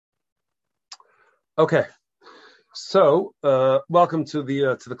Okay, so welcome to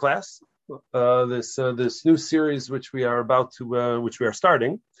the class. This new series which we are about to which we are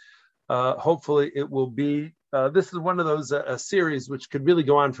starting. Hopefully, it will be. This is one of those series which could really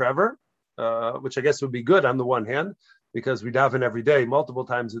go on forever, which I guess would be good on the one hand because we daven every day, multiple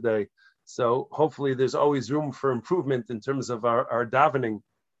times a day. So hopefully, there's always room for improvement in terms of our davening,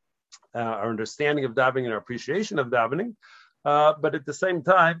 our understanding of davening, and our appreciation of davening. But at the same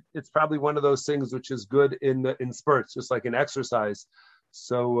time, it's probably one of those things which is good in spurts, just like in exercise.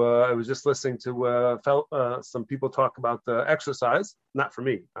 So I was just listening to some people talk about exercise, not for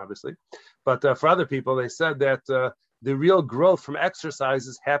me, obviously, but for other people. They said that the real growth from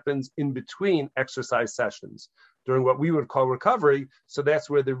exercises happens in between exercise sessions during what we would call recovery. So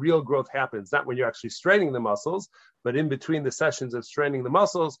that's where the real growth happens, not when you're actually straining the muscles, but in between the sessions of straining the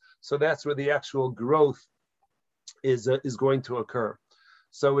muscles. So that's where the actual growth is going to occur.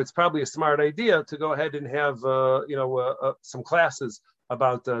 So it's probably a smart idea to go ahead and have some classes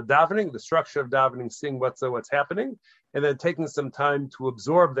about davening, the structure of davening, seeing what's happening, and then taking some time to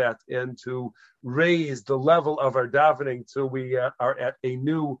absorb that and to raise the level of our davening till we are at a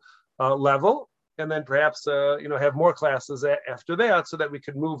new level, and then perhaps have more classes after that, so that we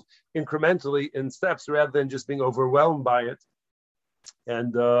could move incrementally in steps rather than just being overwhelmed by it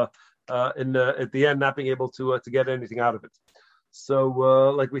and at the end not being able to get anything out of it. So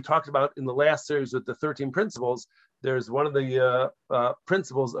like we talked about in the last series with the 13 principles, there's one of the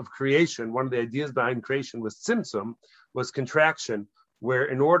principles of creation. One of the ideas behind creation was tzimtzum, was contraction, where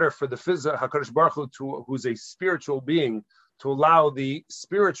in order for the HaKadosh Baruch Hu, who's a spiritual being, to allow the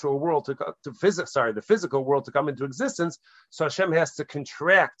spiritual world the physical world to come into existence, so Hashem has to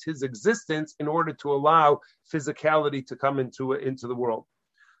contract his existence in order to allow physicality to come into the world.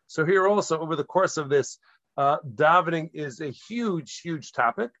 So here also, over the course of this, davening is a huge, huge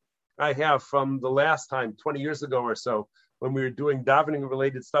topic. I have from the last time, 20 years ago or so, when we were doing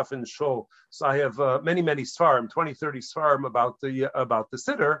davening-related stuff in Shul. So I have many, many svarim, 20, 30 svarim about the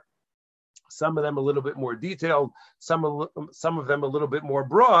Siddur. Some of them a little bit more detailed, some of them a little bit more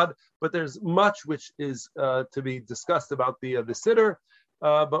broad, but there's much which is to be discussed about the Siddur.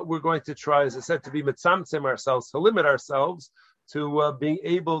 But we're going to try, as I said, to be mitzamtzim ourselves, to limit ourselves to being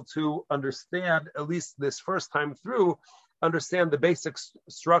able to understand, at least this first time through, understand the basic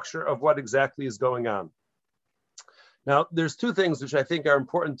structure of what exactly is going on. Now, there's two things which I think are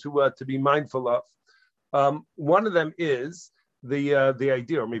important to be mindful of. One of them is the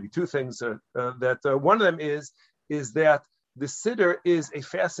idea, or maybe two things that one of them is that the Siddur is a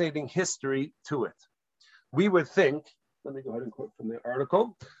fascinating history to it. We would think, let me go ahead and quote from the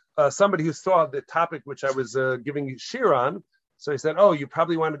article, somebody who saw the topic which I was giving you shir on. So he said, oh, you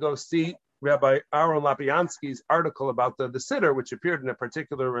probably want to go see Rabbi Aaron Lapiansky's article about the Siddur, which appeared in a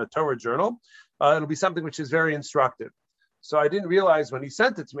particular Torah journal. It'll be something which is very instructive. So I didn't realize when he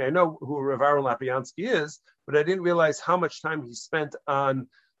sent it to me, I know who Rabbi Aaron Lapiansky is, but I didn't realize how much time he spent on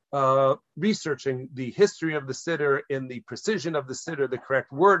researching the history of the Siddur and the precision of the Siddur, the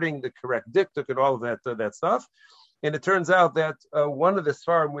correct wording, the correct diktuk, and all of that stuff. And it turns out that one of the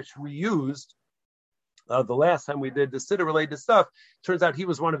svarim which we used the last time we did the Siddur-related stuff, turns out he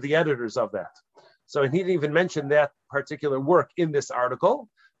was one of the editors of that. So and he didn't even mention that particular work in this article,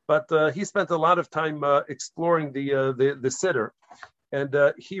 but he spent a lot of time exploring the Siddur. And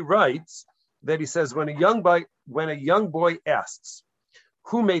he writes that he says, when a young boy asks,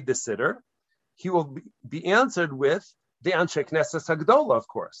 who made the Siddur, he will be answered with the Anshe Knesset Hagdola, of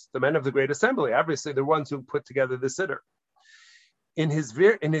course, the men of the Great Assembly, obviously the ones who put together the Siddur. In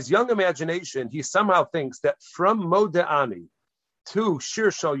his young imagination, he somehow thinks that from Modeh to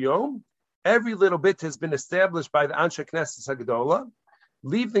Shir Shal Yom, every little bit has been established by the Anshe Knesset Hagdola,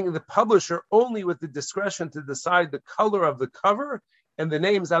 leaving the publisher only with the discretion to decide the color of the cover and the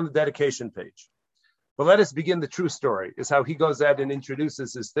names on the dedication page. But let us begin the true story, is how he goes out and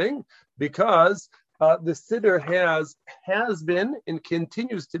introduces his thing, because the Siddur has been and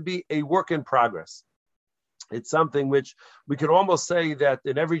continues to be a work in progress. It's something which we could almost say that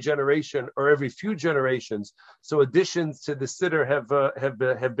in every generation or every few generations, so additions to the Siddur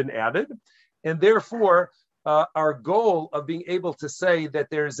have been added, and therefore our goal of being able to say that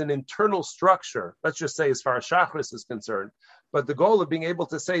there's an internal structure, let's just say as far as Shachris is concerned, but the goal of being able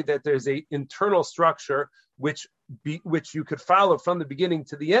to say that there's an internal structure which you could follow from the beginning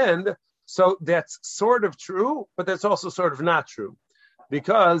to the end, so that's sort of true, but that's also sort of not true.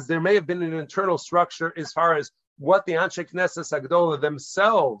 Because there may have been an internal structure as far as what the Anshe Knesset Hagdola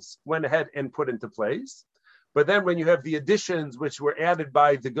themselves went ahead and put into place. But then when you have the additions which were added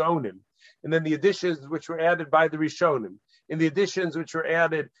by the Gaonim, and then the additions which were added by the Rishonim, in the additions which were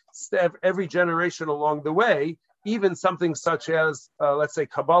added every generation along the way, even something such as, let's say,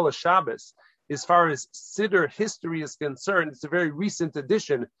 Kabbalah Shabbos, as far as Siddur history is concerned, it's a very recent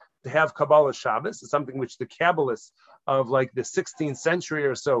addition to have Kabbalah Shabbos. It's something which the Kabbalists of like the 16th century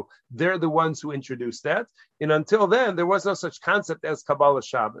or so, they're the ones who introduced that. And until then, there was no such concept as Kabbalah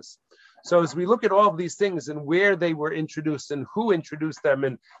Shabbos. So as we look at all of these things and where they were introduced and who introduced them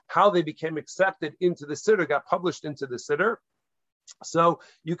and how they became accepted into the Siddur, got published into the Siddur. So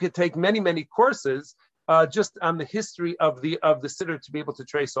you could take many, many courses just on the history of the Siddur to be able to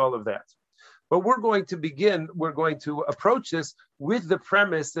trace all of that. But we're going to approach this with the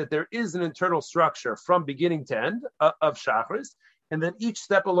premise that there is an internal structure from beginning to end of Shachris, and that each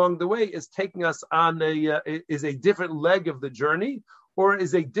step along the way is taking us on is a different leg of the journey, or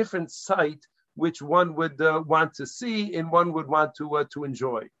is a different site which one would want to see and one would want to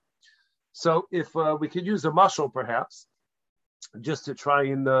enjoy. So if we could use a mashal perhaps, just to try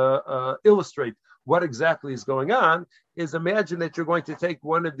and illustrate what exactly is going on, is imagine that you're going to take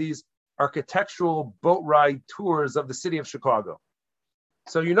one of these architectural boat ride tours of the city of Chicago.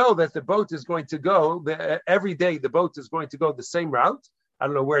 So you know that the boat is going to go, every day the boat is going to go the same route. I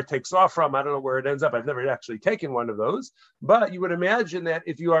don't know where it takes off from. I don't know where it ends up. I've never actually taken one of those. But you would imagine that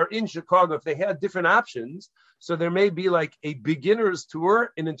if you are in Chicago, if they had different options, so there may be like a beginner's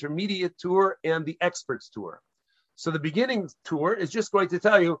tour, an intermediate tour, and the expert's tour. So the beginning tour is just going to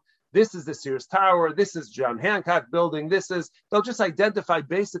tell you, this is the Sears Tower, this is John Hancock building, they'll just identify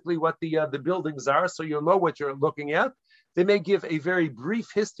basically what the buildings are, so you'll know what you're looking at. They may give a very brief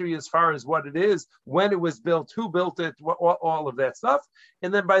history as far as what it is, when it was built, who built it, all of that stuff.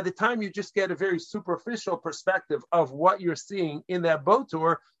 And then by the time you just get a very superficial perspective of what you're seeing in that boat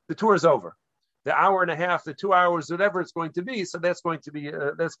tour, the tour is over. The hour and a half, the 2 hours, whatever it's going to be, so that's going to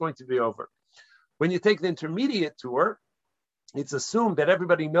be over. When you take the intermediate tour, it's assumed that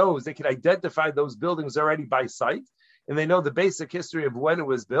everybody knows they can identify those buildings already by sight, and they know the basic history of when it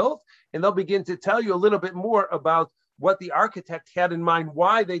was built, and they'll begin to tell you a little bit more about what the architect had in mind,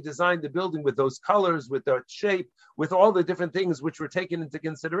 why they designed the building with those colors, with the shape, with all the different things which were taken into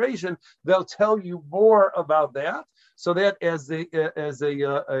consideration. They'll tell you more about that, so that as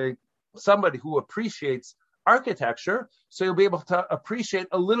somebody who appreciates architecture, so you'll be able to appreciate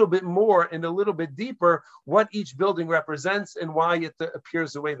a little bit more and a little bit deeper what each building represents and why it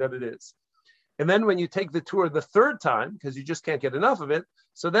appears the way that it is. And then when you take the tour the third time, because you just can't get enough of it,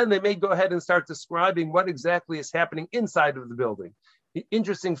 so then they may go ahead and start describing what exactly is happening inside of the building. The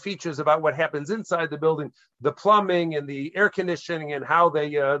interesting features about what happens inside the building, the plumbing and the air conditioning, and how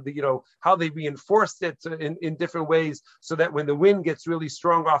they, how they reinforced it in different ways, so that when the wind gets really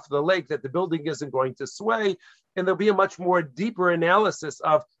strong off the lake, that the building isn't going to sway. And there'll be a much more deeper analysis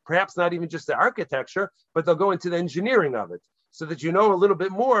of perhaps not even just the architecture, but they'll go into the engineering of it, so that you know a little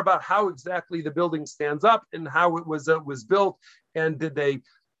bit more about how exactly the building stands up and how it was built, and did they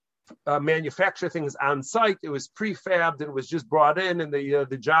manufacture things on site. It was prefabbed and it was just brought in, and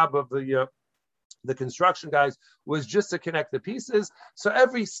the job of the construction guys was just to connect the pieces. So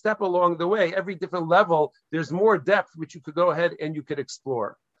every step along the way, every different level, there's more depth which you could go ahead and you could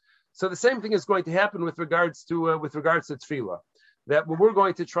explore. So the same thing is going to happen with regards to tefillah. That what we're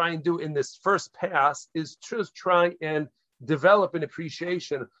going to try and do in this first pass is just try and develop an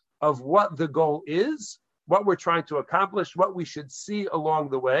appreciation of what the goal is, what we're trying to accomplish, what we should see along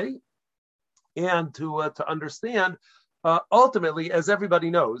the way, and to understand, ultimately, as everybody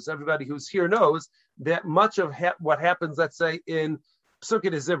knows, everybody who's here knows, that much of what happens, let's say, in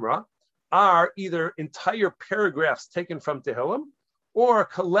Psukim Zimra, are either entire paragraphs taken from Tehillim, or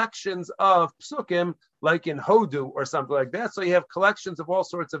collections of Psukim, like in Hodu or something like that. So you have collections of all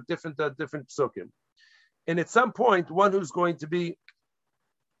sorts of different Psukim. And at some point, one who's going to be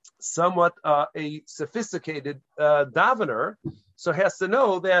somewhat a sophisticated davener, so has to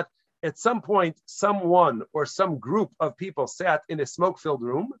know that at some point, someone or some group of people sat in a smoke-filled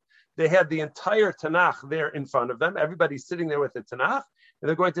room. They had the entire Tanakh there in front of them. Everybody's sitting there with the Tanakh, and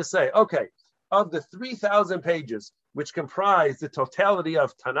they're going to say, okay, of the 3,000 pages which comprise the totality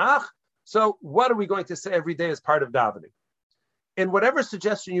of Tanakh, so what are we going to say every day as part of davening? And whatever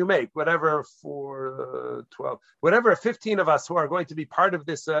suggestion you make, whatever 15 of us who are going to be part of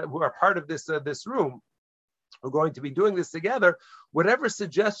this, this room, are going to be doing this together, whatever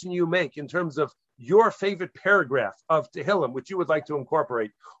suggestion you make in terms of your favorite paragraph of Tehillim, which you would like to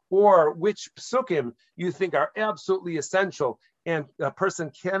incorporate, or which psukim you think are absolutely essential, and a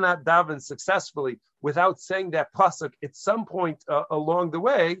person cannot daven successfully without saying that pasuk at some point along the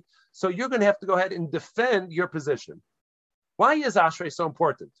way, so you're going to have to go ahead and defend your position. Why is Ashrei so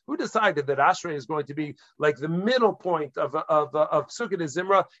important? Who decided that Ashrei is going to be like the middle point of Psukkah de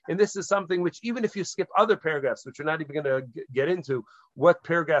Zimra? And this is something which, even if you skip other paragraphs, which we're not even going to get into, what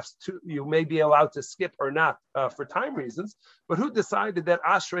paragraphs you may be allowed to skip or not for time reasons, but who decided that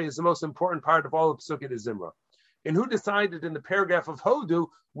Ashrei is the most important part of all of Psukkah de Zimra? And who decided in the paragraph of Hodu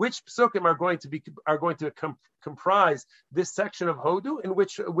which psukim are going to comprise this section of Hodu and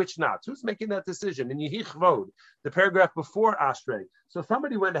which not? Who's making that decision? In Yehich Vod, the paragraph before Ashrei. So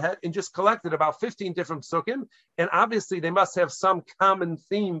somebody went ahead and just collected about 15 different psukim, and obviously they must have some common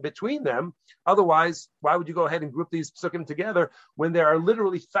theme between them. Otherwise, why would you go ahead and group these psukim together when there are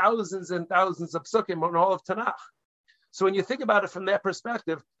literally thousands and thousands of psukim on all of Tanakh? So when you think about it from that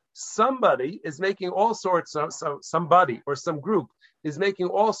perspective, somebody is making all sorts of, somebody or some group is making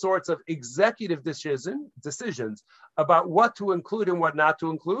all sorts of executive decisions about what to include and what not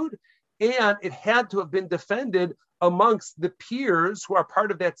to include. And it had to have been defended amongst the peers who are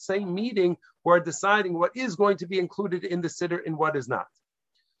part of that same meeting, who are deciding what is going to be included in the siddur and what is not.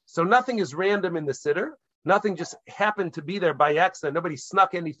 So nothing is random in the siddur. Nothing just happened to be there by accident. Nobody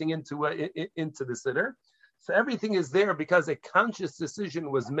snuck anything into the siddur. So everything is there because a conscious decision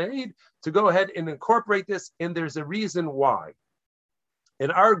was made to go ahead and incorporate this, and there's a reason why.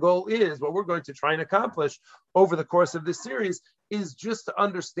 And our goal is, what we're going to try and accomplish over the course of this series, is just to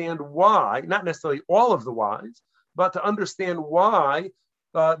understand why, not necessarily all of the whys, but to understand why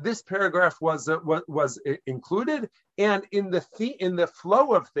this paragraph was included, and in the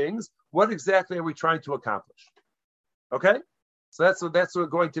flow of things, what exactly are we trying to accomplish? Okay? So that's what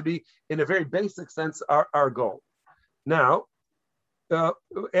going to be, in a very basic sense, our goal. Now,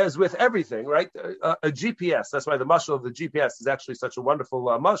 as with everything, right? A GPS. That's why the mashal of the GPS is actually such a wonderful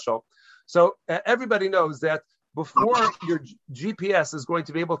mashal. So everybody knows that before your GPS is going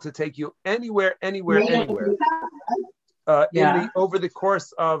to be able to take you anywhere, over the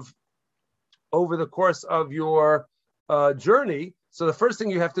course of your journey. So the first thing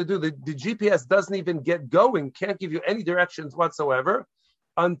you have to do, the GPS doesn't even get going, can't give you any directions whatsoever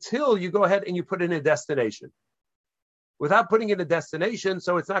until you go ahead and you put in a destination. Without putting in a destination,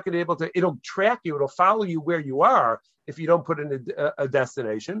 so it's not going to be able to, it'll track you, it'll follow you where you are if you don't put in a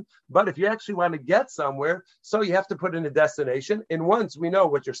destination. But if you actually want to get somewhere, so you have to put in a destination. And once we know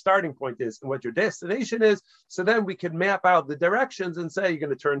what your starting point is and what your destination is, so then we can map out the directions and say, you're going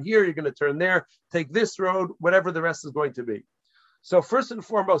to turn here, you're going to turn there, take this road, whatever the rest is going to be. So first and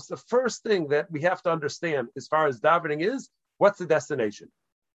foremost, the first thing that we have to understand as far as davening is, what's the destination?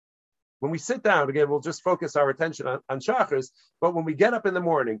 When we sit down, again, we'll just focus our attention on Shachris, but when we get up in the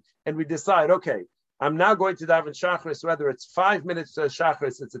morning and we decide, okay, I'm now going to daven Shachris, whether it's 5 minutes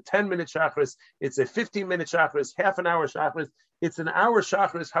Shachris, it's a 10-minute Shachris, it's a 15-minute Shachris, half an hour Shachris, it's an hour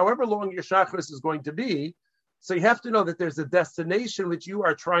Shachris, however long your Shachris is going to be. So you have to know that there's a destination which you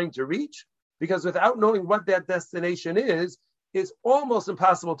are trying to reach, because without knowing what that destination is, it's almost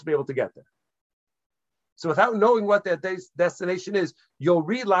impossible to be able to get there. So without knowing what that destination is, you'll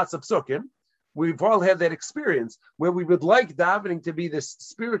read lots of psukim. We've all had that experience where we would like davening to be this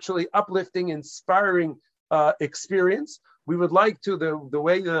spiritually uplifting, inspiring experience. We would like to, the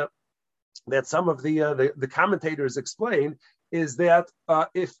way that some of the commentators explain, is that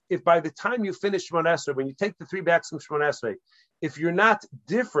if by the time you finish Shemona Esrei, when you take the 3 bags from Shemona Esrei, if you're not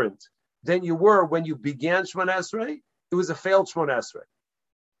different than you were when you began Shemona Esrei, it was a failed Shemona Esrei.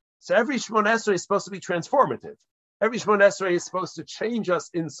 So every Shemona Esrei is supposed to be transformative. Every Shemona Esrei is supposed to change us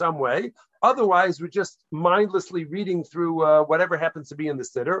in some way. Otherwise, we're just mindlessly reading through whatever happens to be in the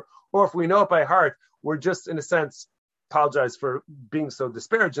siddur. Or if we know it by heart, we're just, in a sense, apologize for being so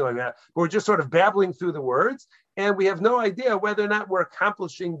disparaging like that, but we're just sort of babbling through the words, and we have no idea whether or not we're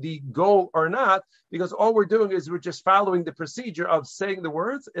accomplishing the goal or not, because all we're doing is we're just following the procedure of saying the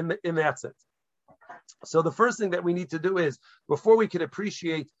words, and that's it. So the first thing that we need to do is, before we can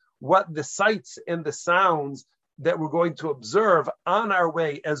appreciate what the sights and the sounds that we're going to observe on our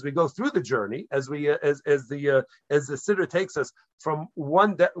way as we go through the journey, as the siddur takes us from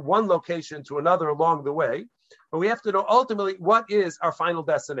one location to another along the way, but we have to know ultimately what is our final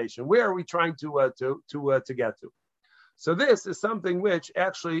destination. Where are we trying to get to? So this is something which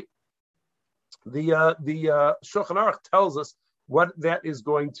actually the Shulchan Aruch tells us what that is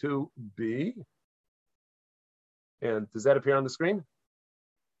going to be. And does that appear on the screen?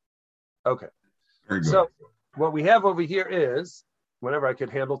 Okay. Very good. So what we have over here is, whenever I can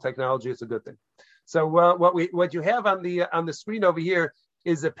handle technology, it's a good thing. So what you have on the screen over here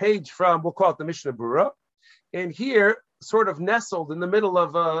is a page from, we'll call it the Mishnah Berurah, and here, sort of nestled in the middle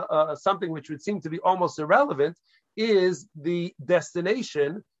of something which would seem to be almost irrelevant, is the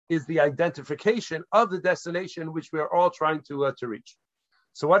destination is the identification of the destination which we are all trying to reach.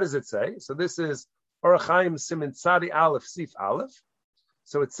 So what does it say? So this is Orach Chaim Siman Tzadi Aleph Sif Aleph.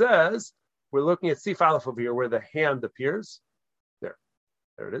 So it says, we're looking at Sif Aleph over here where the hand appears. There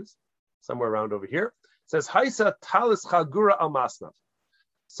it is, somewhere around over here. It says, Haisa Talis Chagura Al Masnav.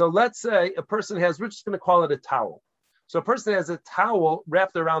 So let's say a person has, we're just going to call it a towel. So a person has a towel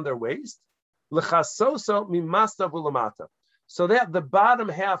wrapped around their waist, L'chasoso Mimastav Ulamata. So that the bottom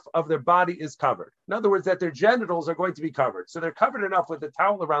half of their body is covered. In other words, that their genitals are going to be covered. So they're covered enough with the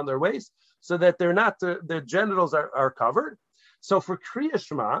towel around their waist so that they're not, their genitals are covered. So for Kriya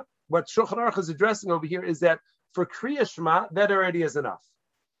Shema, what Shulchan Aruch is addressing over here is that for Kriya Shema, that already is enough.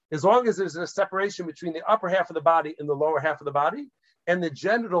 As long as there's a separation between the upper half of the body and the lower half of the body, and the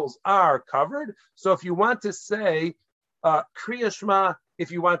genitals are covered. So if you want to say Kriya Shema,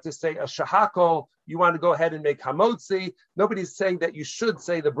 if you want to say a shahakol, you want to go ahead and make hamotzi. Nobody's saying that you should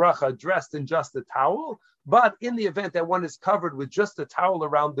say the bracha dressed in just a towel, but in the event that one is covered with just a towel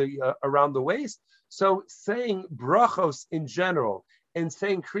around the waist, so saying brachos in general and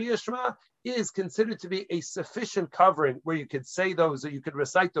saying Kriya Shema is considered to be a sufficient covering where you could say those, or you could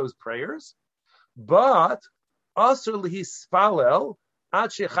recite those prayers, but asur lihispalel ad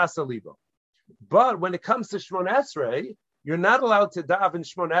shechasa libo. But when it comes to Shmon Esrei, you're not allowed to daven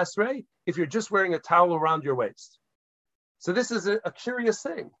Shmon Esrei if you're just wearing a towel around your waist. So this is a curious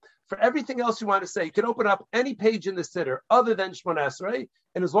thing. For everything else you want to say, you can open up any page in the Siddur other than Shmon Esrei,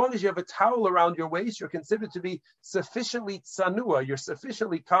 and as long as you have a towel around your waist, you're considered to be sufficiently tsanua, you're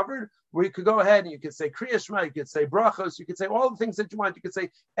sufficiently covered, where you could go ahead and you could say Kriya Shema, you could say brachos, you could say all the things that you want, you could say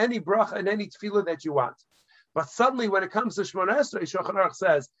any bracha and any tefillah that you want. But suddenly when it comes to Shmon Esrei, Shulchan Aruch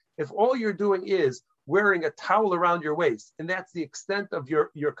says, if all you're doing is wearing a towel around your waist, and that's the extent of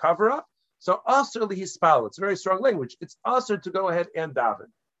your cover-up, so asur lihispal, it's very strong language, it's asur to go ahead and daven.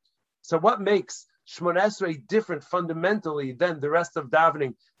 So what makes Shmon Esrei different fundamentally than the rest of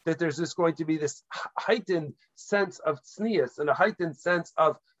davening, that there's just going to be this heightened sense of tznius and a heightened sense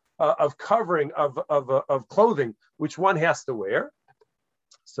of covering of clothing, which one has to wear?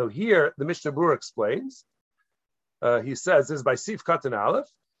 So here, the Mishnah Berurah explains, he says, this is by Sif Katan Aleph,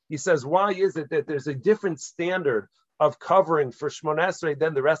 he says, why is it that there's a different standard of covering for Shmon Esrei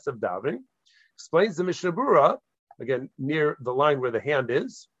than the rest of davening? Explains the Mishnah Berurah, again, near the line where the hand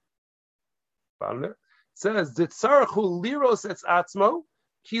is, bottom there, it says, Ditzarachu liros etz atzmo,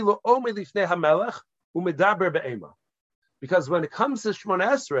 kilo ome lifnei hamelech, umedaber be'ema. Because when it comes to Shmon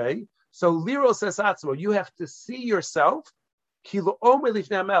Esrei, so liros etz atzmo, you have to see yourself, kilo ome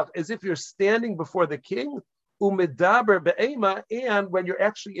lifnei hamelech, as if you're standing before the king, umedaber be'ema, and when you're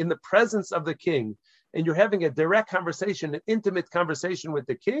actually in the presence of the king, and you're having a direct conversation, an intimate conversation with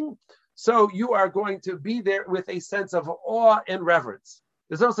the king, so you are going to be there with a sense of awe and reverence.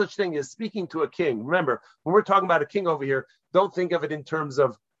 There's no such thing as speaking to a king. Remember, when we're talking about a king over here, don't think of it in terms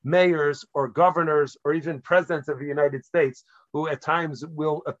of mayors or governors or even presidents of the United States, who at times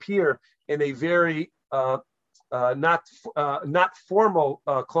will appear in a very not formal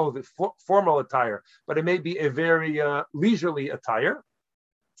clothing, formal attire, but it may be a very leisurely attire.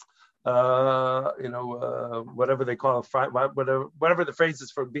 Whatever they call whatever the phrase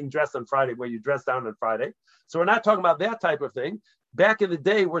is for being dressed on Friday, where you dress down on Friday. So we're not talking about that type of thing. Back in the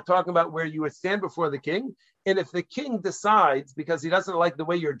day, we're talking about where you would stand before the king, and if the king decides, because he doesn't like the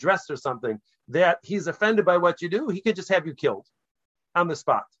way you're dressed or something, that he's offended by what you do, he could just have you killed on the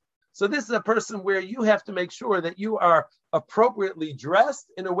spot. So this is a person where you have to make sure that you are appropriately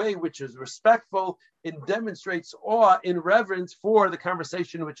dressed in a way which is respectful and demonstrates awe and reverence for the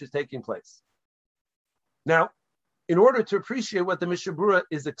conversation which is taking place. Now, in order to appreciate what the Mishnah Berurah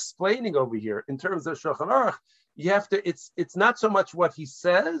is explaining over here in terms of Shulchan Aruch, you have to, it's not so much what he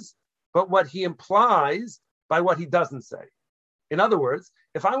says, but what he implies by what he doesn't say. In other words,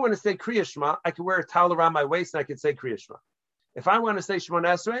 if I want to say Kriya Shema, I can wear a towel around my waist and I can say Kriya Shema. If I want to say Shmon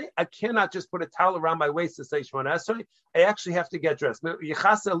Esrei, I cannot just put a towel around my waist to say Shmon Esrei. I actually have to get dressed.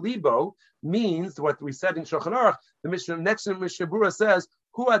 Yechasa libo means what we said in Shulchan Aruch. The Mishnah next to Mishnah Berurah says,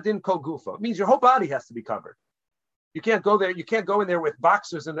 "Hu adin kol gufa." It means your whole body has to be covered. You can't go there. You can't go in there with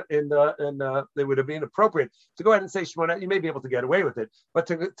boxers and they would have been appropriate to go ahead and say Shmon. You may be able to get away with it, but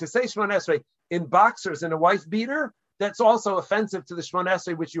to say Shmon Esrei in boxers and a wife beater, that's also offensive to the Shmon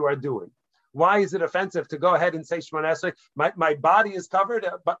Esrei which you are doing. Why is it offensive to go ahead and say Shmon Esrei? My body is covered,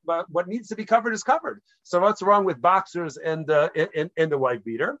 but what needs to be covered is covered. So what's wrong with boxers and the wife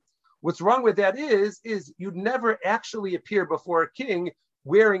beater? What's wrong with that is you'd never actually appear before a king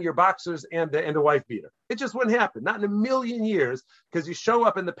wearing your boxers and the wife beater. It just wouldn't happen. Not in a million years, because you show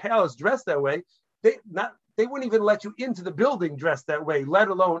up in the palace dressed that way. They wouldn't even let you into the building dressed that way, let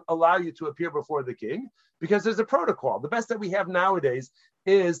alone allow you to appear before the king, because there's a protocol. The best that we have nowadays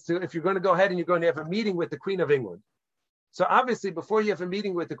is if you're going to go ahead and you're going to have a meeting with the Queen of England. So obviously, before you have a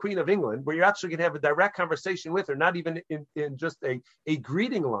meeting with the Queen of England, where you're actually going to have a direct conversation with her, not even in just a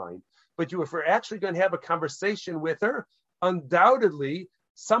greeting line, but if we're actually going to have a conversation with her, undoubtedly,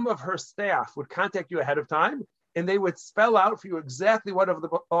 some of her staff would contact you ahead of time, and they would spell out for you exactly what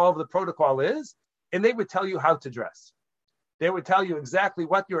all of the protocol is, and they would tell you how to dress. They would tell you exactly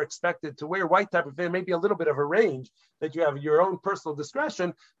what you're expected to wear, what type of thing, maybe a little bit of a range that you have your own personal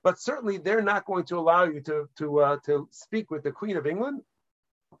discretion, but certainly they're not going to allow you to speak with the Queen of England,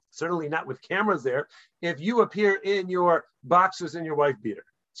 certainly not with cameras there, if you appear in your boxers and your wife beater.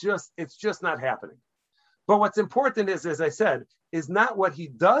 It's just not happening. But what's important is, as I said, is not what he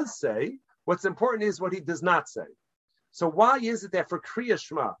does say. What's important is what he does not say. So why is it that for Kriya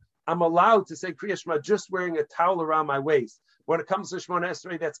Shema, I'm allowed to say Kriya Shema just wearing a towel around my waist? When it comes to Shemona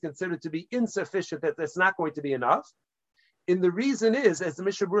Esrei, that's considered to be insufficient, that's not going to be enough. And the reason is, as the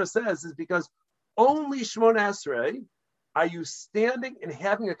Mishnah Berurah says, is because only Shemona Esrei are you standing and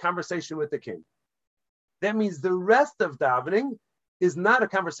having a conversation with the king. That means the rest of davening is not a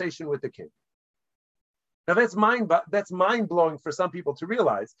conversation with the king. Now that's mind-blowing for some people to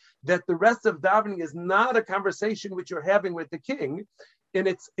realize that the rest of davening is not a conversation which you're having with the king, and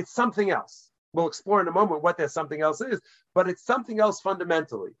it's something else. We'll explore in a moment what that something else is, but it's something else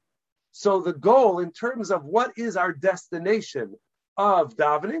fundamentally. So the goal in terms of what is our destination of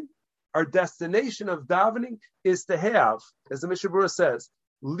davening, our destination of davening is to have, as the Mishnah Berurah says,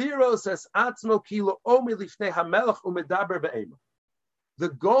 liros es atzmo kilo omi lifnei hamelech umedaber be'ema. The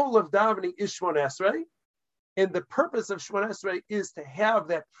goal of davening is Shemona Esrei, and the purpose of Shemona Esrei is to have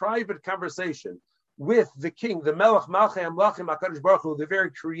that private conversation with the king, the Melech Malchei Amlachim HaKadosh Baruch Hu, the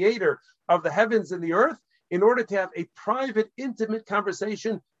very creator of the heavens and the earth, in order to have a private, intimate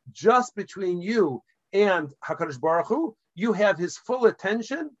conversation just between you and HaKadosh Baruch Hu. You have his full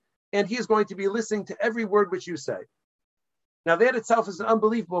attention, and he is going to be listening to every word which you say. Now, that itself is an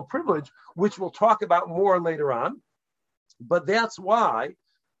unbelievable privilege, which we'll talk about more later on. But that's why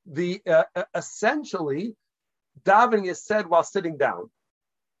essentially davening is said while sitting down.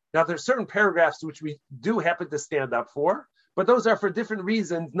 Now, there's certain paragraphs which we do happen to stand up for, but those are for different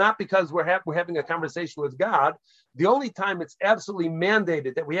reasons, not because we're having a conversation with God. The only time it's absolutely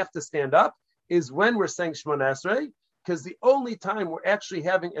mandated that we have to stand up is when we're saying Shemona Esrei, because the only time we're actually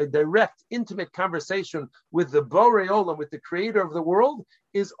having a direct, intimate conversation with the Borei Olam, with the creator of the world,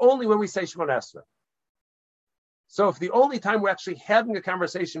 is only when we say Shemona Esrei. So if the only time we're actually having a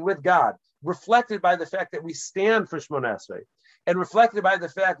conversation with God, reflected by the fact that we stand for Shemona Esrei, and reflected by the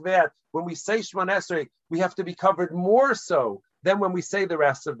fact that when we say Shemona Esrei, we have to be covered more so than when we say the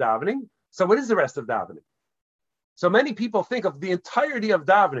rest of davening. So what is the rest of davening? So many people think of the entirety of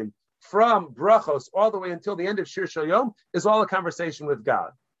davening, from brachos all the way until the end of Shir Shel Yom, is all a conversation with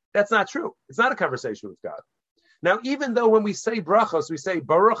God. That's not true. It's not a conversation with God. Now, even though when we say brachos, we say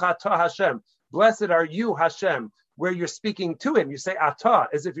Baruch Atah Hashem, blessed are you Hashem, where you're speaking to him. You say Atah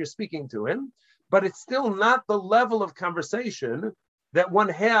as if you're speaking to him, but it's still not the level of conversation that one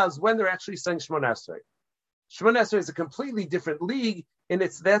has when they're actually saying Shemona Esrei. Shemona Esrei is a completely different league, and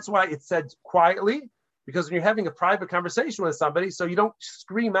that's why it's said quietly, because when you're having a private conversation with somebody, so you don't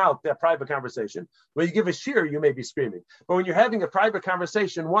scream out that private conversation. When you give a shir, you may be screaming. But when you're having a private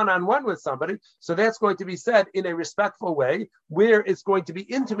conversation one-on-one with somebody, so that's going to be said in a respectful way, where it's going to be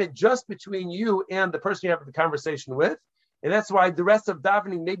intimate just between you and the person you have the conversation with. And that's why the rest of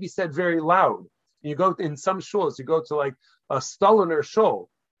davening may be said very loud. You go in some shuls, you go to like a Stoliner shul.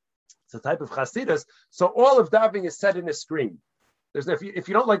 It's a type of chasidus. So all of davening is said in a scream. If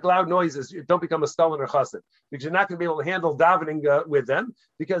you don't like loud noises, you don't become a Stoliner chassid, because you're not going to be able to handle davening with them,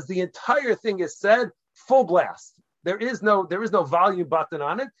 because the entire thing is said full blast. There is no volume button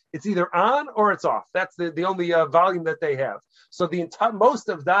on it. It's either on or it's off. That's the only volume that they have. So most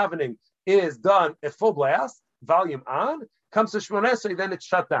of davening is done at full blast, volume on. Comes to Shemona Esrei, then it's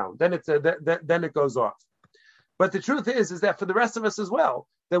shut down. Then it goes off. But the truth is that for the rest of us as well,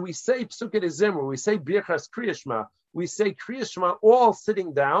 that we say Psukei Zimra, we say Birchas Kriya Shema, we say Kriya Shema all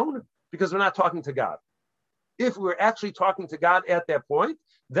sitting down, because we're not talking to God. If we're actually talking to God at that point,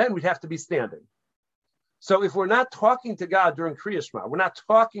 then we'd have to be standing. So if we're not talking to God during Kriya Shema, we're not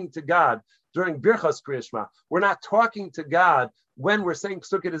talking to God during Birchas Kriya Shema, we're not talking to God when we're saying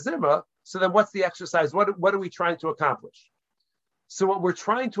Psukei Zimra, so then what's the exercise? What are we trying to accomplish? So what we're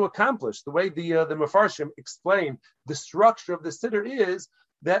trying to accomplish, the way the Mefarshim explain the structure of the Siddur, is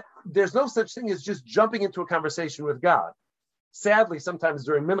that there's no such thing as just jumping into a conversation with God. Sadly, sometimes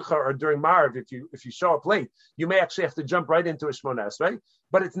during Mincha or during Marv, if you show up late, you may actually have to jump right into a Shmona Esrei.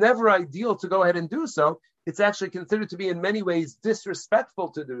 But it's never ideal to go ahead and do so. It's actually considered to be in many ways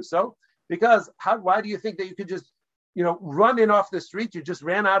disrespectful to do so, because why do you think that you could just run in off the street? You just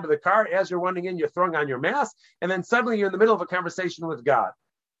ran out of the car. As you're running in, you're throwing on your mask, and then suddenly you're in the middle of a conversation with God.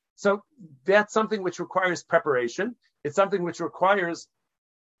 So that's something which requires preparation. It's something which requires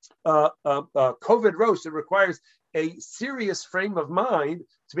COVID roast. It requires a serious frame of mind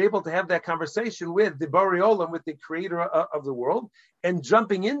to be able to have that conversation with the Borei Olam, with the creator of the world. And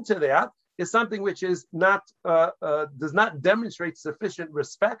jumping into that is something which is not does not demonstrate sufficient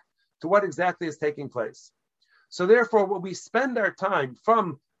respect to what exactly is taking place. So therefore, when we spend our time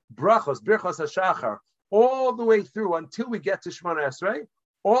from Birchos HaShachar, all the way through until we get to Shemona Esrei,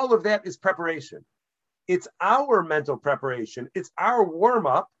 all of that is preparation. It's our mental preparation. It's our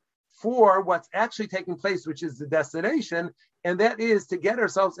warm-up for what's actually taking place, which is the destination, and that is to get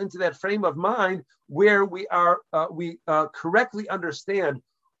ourselves into that frame of mind where we correctly understand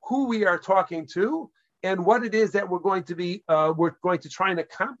who we are talking to and what it is that we're going to try and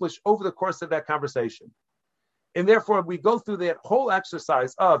accomplish over the course of that conversation. And therefore, we go through that whole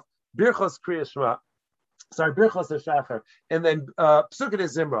exercise of Birchos HaShachar, and then Psukei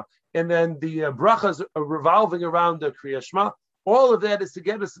Zimra, and then the brachas revolving around the Kriya Shema. All of that is to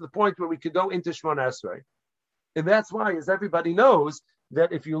get us to the point where we could go into Shemona Esrei. And that's why, as everybody knows,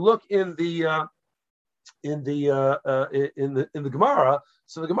 that if you look in the Gemara,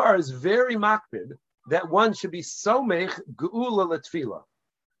 so the Gemara is very makpid that one should be somech geula letfila.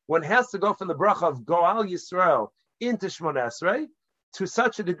 One has to go from the bracha of Goal Yisrael into Shemona Esrei to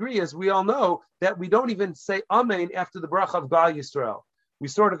such a degree, as we all know, that we don't even say Amen after the bracha of Goal Yisrael. We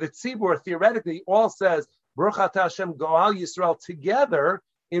sort of, the tzibur theoretically all says Baruch Atah Hashem Goal Yisrael together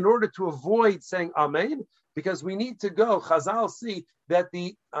in order to avoid saying Amen, because we need to go. Chazal see that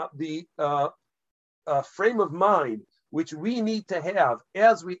the frame of mind which we need to have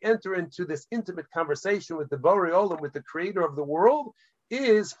as we enter into this intimate conversation with the Borei Olam, with the creator of the world,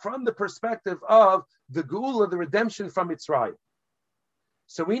 is from the perspective of the Geula, the redemption from Mitzrayim.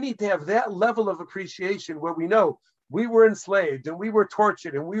 So we need to have that level of appreciation where we know we were enslaved and we were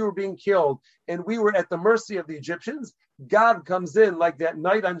tortured and we were being killed and we were at the mercy of the Egyptians. God comes in like that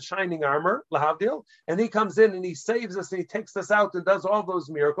knight on shining armor, lahavdil, and he comes in and he saves us and he takes us out and does all those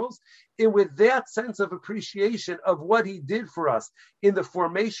miracles. And with that sense of appreciation of what he did for us in the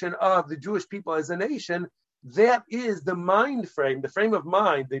formation of the Jewish people as a nation, that is the mind frame, the frame of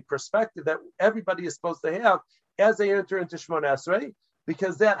mind, the perspective that everybody is supposed to have as they enter into Shemona Esrei,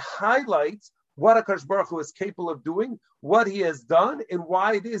 because that highlights what HaKadosh Baruch Hu is capable of doing, what he has done, and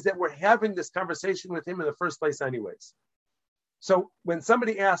why it is that we're having this conversation with him in the first place anyways. So when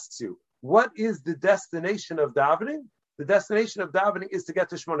somebody asks you, what is the destination of davening? The destination of davening is to get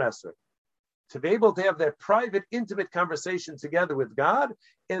to Shemona Esrei, to be able to have that private, intimate conversation together with God,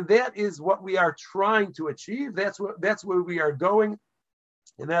 and that is what we are trying to achieve. That's where we are going,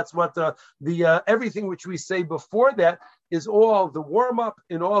 and that's what the everything which we say before that is all the warm-up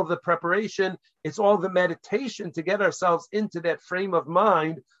and all the preparation. It's all the meditation to get ourselves into that frame of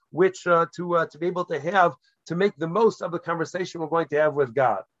mind, which to be able to make the most of the conversation we're going to have with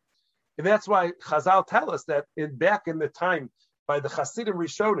God. And that's why Chazal tell us that back in the time by the Hasidim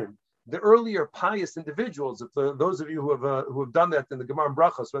Rishonim, the earlier pious individuals, those of you who have done that in the Gemara and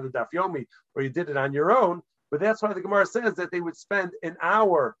Brachos, whether Daf Yomi or you did it on your own, but that's why the Gemara says that they would spend an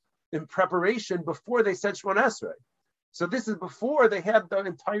hour in preparation before they said Shemona Esrei. So this is before they had the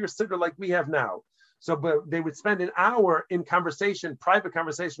entire siddur like we have now. So but they would spend an hour in conversation, private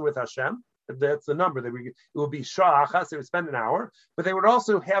conversation with Hashem. That's the number that it will be Shah Achas. They would spend an hour, but they would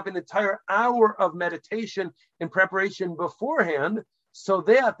also have an entire hour of meditation in preparation beforehand, so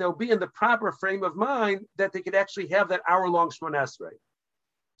that they'll be in the proper frame of mind that they could actually have that hour-long Shemona Esrei.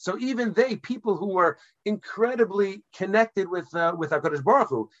 So even people who were incredibly connected with HaKadosh Baruch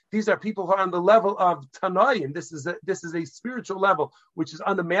Hu, these are people who are on the level of Tanoim. This is a spiritual level which is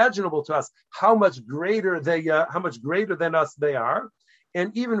unimaginable to us. How much greater than us they are,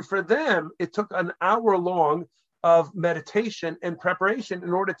 and even for them, it took an hour long of meditation and preparation in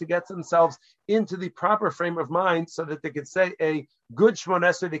order to get themselves into the proper frame of mind, so that they could say a good Shemona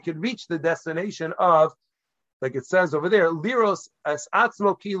Esrei. They could reach the destination of, like it says over there, liros as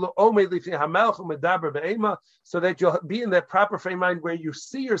atzmo kilo omei lifnei hamelech umedaber be'ema, so that you'll be in that proper frame of mind where you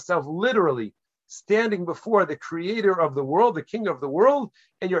see yourself literally standing before the creator of the world, the king of the world,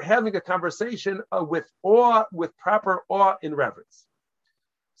 and you're having a conversation with awe, with proper awe and reverence.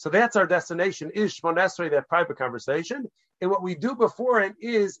 So that's our destination, is Shemona Esrei, that private conversation. And what we do before it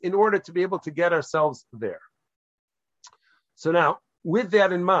is in order to be able to get ourselves there. So now, with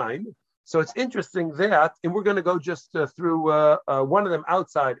that in mind, so it's interesting that, and we're going to go just through one of them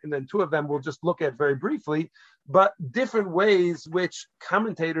outside, and then two of them we'll just look at very briefly, but different ways which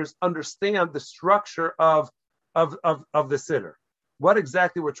commentators understand the structure of the Siddur. What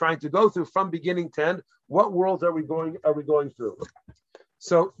exactly we're trying to go through from beginning to end. What worlds are we going through?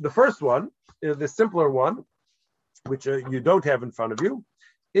 So the first one, the simpler one, which you don't have in front of you,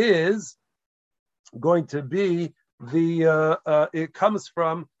 is going to be it comes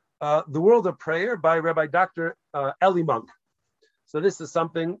from The World of Prayer by Rabbi Dr. Eli Monk. So this is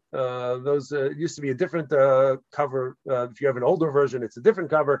something, those used to be a different cover. If you have an older version, it's a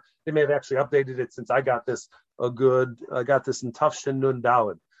different cover. They may have actually updated it since I got this I got this in Tufshin Nun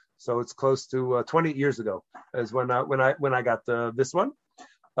Daled. So it's close to 20 years ago is when I got this one.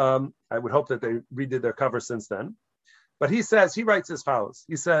 I would hope that they redid their cover since then. But he writes as follows.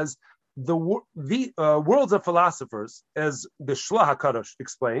 He says, the worlds of philosophers, as the Shlah HaKadosh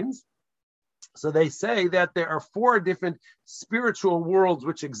explains, so they say that there are 4 different spiritual worlds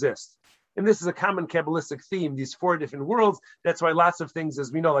which exist. And this is a common Kabbalistic theme, these 4 different worlds. That's why lots of things,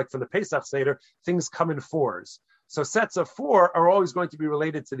 as we know, like from the Pesach Seder, things come in 4s. So sets of 4 are always going to be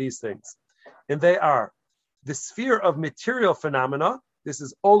related to these things. And they are the sphere of material phenomena. This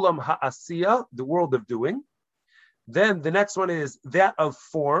is Olam HaAsiya, the world of doing. Then the next one is that of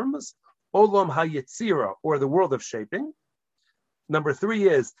forms, Olam HaYetzira, or the world of shaping. Number 3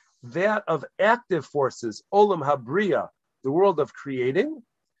 is that of active forces, Olam HaBriya, the world of creating.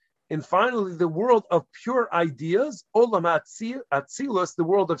 And finally, the world of pure ideas, Olam HaAtzilus, the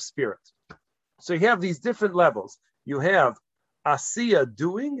world of spirit. So you have these different levels. You have Asiya,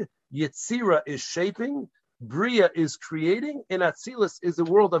 doing, Yetzira is shaping, Bria is creating, and Atzilus is the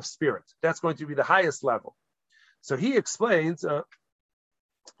world of spirit. That's going to be the highest level. So he explains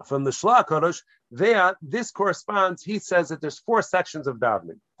from the Shlah HaKadosh that this corresponds, he says that there's 4 sections of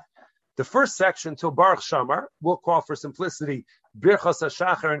davening. The first section, till Baruch Shamar, we'll call for simplicity Birchos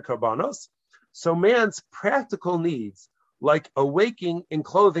HaShachar and Karbanos. So man's practical needs, like awaking and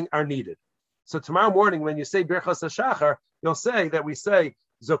clothing, are needed. So tomorrow morning, when you say Birchos HaShachar, you'll say that we say,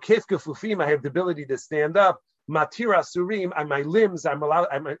 Zokef Kefufim, I have the ability to stand up. Matir Asurim, my limbs,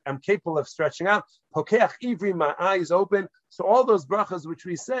 I'm capable of stretching out. Pokeach Ivri, my eyes open. So all those brachas which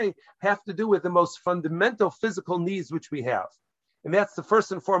we say have to do with the most fundamental physical needs which we have. And that's the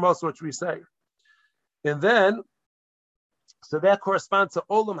first and foremost which we say. And then, so that corresponds to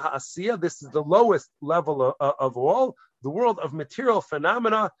Olam HaAsiya. This is the lowest level of all, the world of material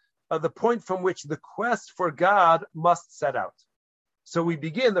phenomena, the point from which the quest for God must set out. So we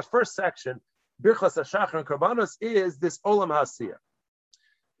begin the first section, Birchos HaShachar and Karbanos, is this Olam HaAsiya.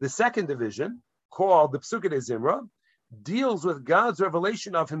 The second division, called the Psukei Zimra, deals with God's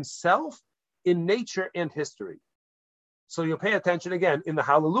revelation of himself in nature and history. So you'll pay attention again in the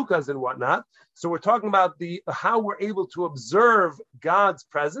Halalukas and whatnot. So we're talking about how we're able to observe God's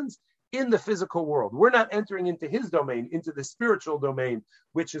presence in the physical world. We're not entering into his domain, into the spiritual domain,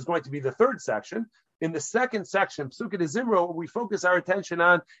 which is going to be the third section. In the second section, Psukei Zimra, what we focus our attention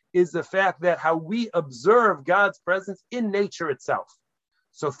on is the fact that how we observe God's presence in nature itself.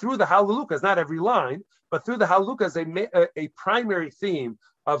 So through the Halalukas, not every line, but through the Halalukas, a primary theme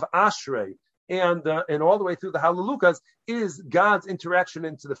of Ashrei, and all the way through the Halalukas is God's interaction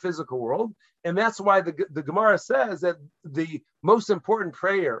into the physical world. And that's why the Gemara says that the most important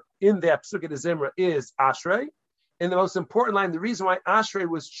prayer in that Psukei Zimra is Ashrei. And the most important line, the reason why Ashrei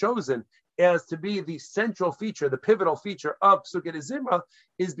was chosen as to be the central feature, the pivotal feature of Psukei Zimra,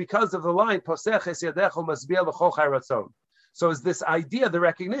 is because of the line, Poseches Yadecha Masbiel L'chol Chai Ratzon. So is this idea, the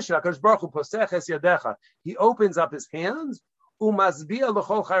recognition, HaKadosh Baruch Hu Poseches Yadecha, he opens up his hands, Umasbiel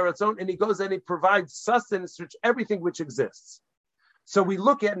L'chol Chai Ratzon, and he goes and he provides sustenance to everything which exists. So we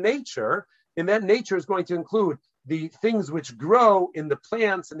look at nature, and that nature is going to include the things which grow in the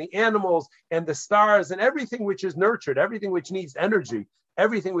plants and the animals and the stars and everything which is nurtured, everything which needs energy,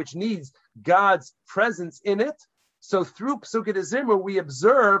 everything which needs God's presence in it. So through Psukei Zimra, we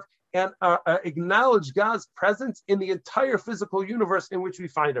observe and acknowledge God's presence in the entire physical universe in which we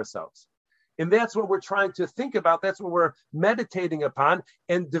find ourselves. And that's what we're trying to think about. That's what we're meditating upon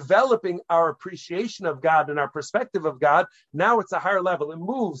and developing our appreciation of God and our perspective of God. Now it's a higher level. It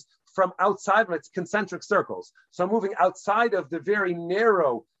moves from outside of its concentric circles. So moving outside of the very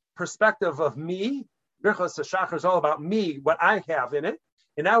narrow perspective of me. Birchos HaShachar is all about me, what I have in it.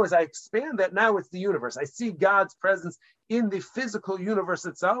 And now as I expand that, now it's the universe. I see God's presence in the physical universe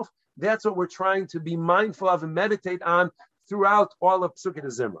itself. That's what we're trying to be mindful of and meditate on throughout all of Psukei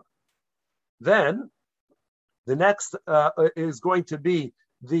Zimra. Then the next is going to be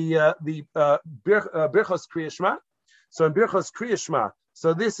the Birchos Kriya Shema. So in Birchos Kriya Shema,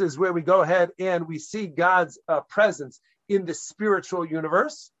 so this is where we go ahead and we see God's presence in the spiritual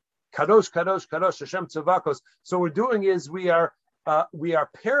universe. Kadosh, Kadosh, Kadosh, Hashem Tzavakos. So what we're doing is we are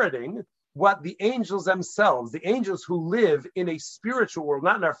parroting what the angels themselves, the angels who live in a spiritual world,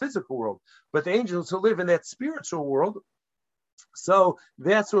 not in our physical world, but the angels who live in that spiritual world. So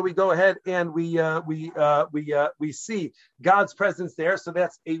that's where we go ahead and we see God's presence there. So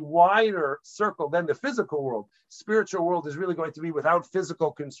that's a wider circle than the physical world. Spiritual world is really going to be without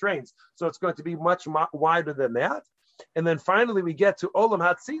physical constraints. So it's going to be much wider than that. And then finally we get to Olam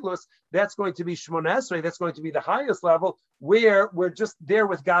Hatzilus. That's going to be Shmona Esrei. That's going to be the highest level where we're just there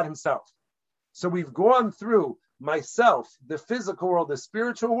with God himself. So we've gone through myself, the physical world, the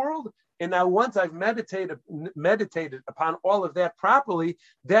spiritual world. And now once I've meditated upon all of that properly,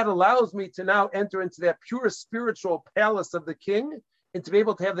 that allows me to now enter into that pure spiritual palace of the king and to be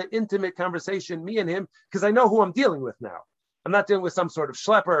able to have that intimate conversation, me and him, because I know who I'm dealing with now. I'm not dealing with some sort of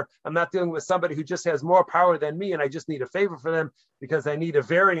schlepper. I'm not dealing with somebody who just has more power than me and I just need a favor for them because I need a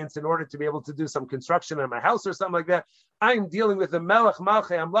variance in order to be able to do some construction in my house or something like that. I'm dealing with the Melech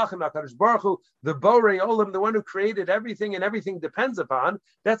Malchei Amlachim HaKadosh Baruch Hu, the Borei Olam, the one who created everything and everything depends upon.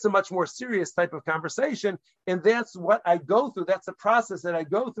 That's a much more serious type of conversation. And that's what I go through. That's the process that I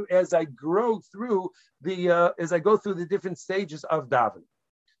go through as I grow through the different stages of davening.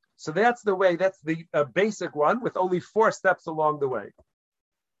 So that's the way, that's the basic one with only 4 steps along the way.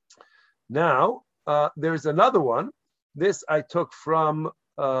 Now, there's another one. This I took from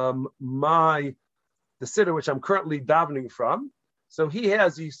the siddur, which I'm currently davening from. So he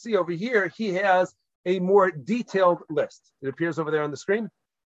has, you see over here, he has a more detailed list. It appears over there on the screen.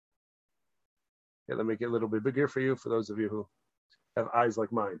 Yeah, let me make it a little bit bigger for you, for those of you who have eyes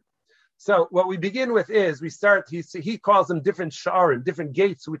like mine. So what we begin with is we start, he calls them different sharim, different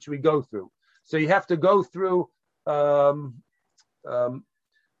gates which we go through. So you have to go through, like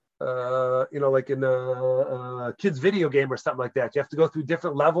in a kid's video game or something like that. You have to go through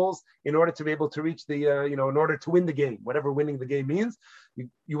different levels in order to be able to reach the, in order to win the game. Whatever winning the game means,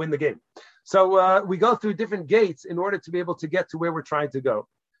 you win the game. So we go through different gates in order to be able to get to where we're trying to go.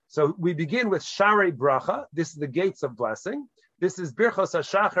 So we begin with Sharei Bracha. This is the gates of blessing. This is Birchos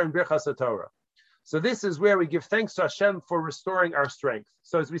HaShachar and Birchos HaTorah. So this is where we give thanks to Hashem for restoring our strength.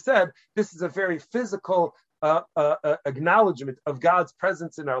 So as we said, this is a very physical acknowledgement of God's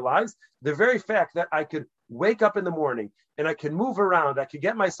presence in our lives. The very fact that I could wake up in the morning and I can move around, I could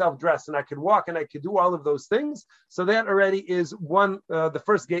get myself dressed and I could walk and I could do all of those things. So that already is the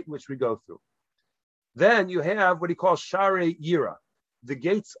first gate which we go through. Then you have what he calls Sharei Yira, the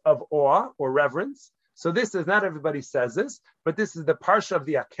gates of awe or reverence. So this is, not everybody says this, but this is the parsha of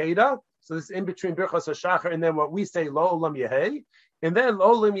the Akedah. So this is in between Birchos HaShachar and then what we say, Lo Olam Yehei. And then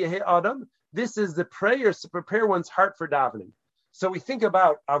Lo Olam Yehei Adam. This is the prayers to prepare one's heart for davening. So we think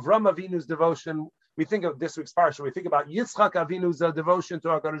about Avram Avinu's devotion. We think of this week's parsha. We think about Yitzchak Avinu's devotion to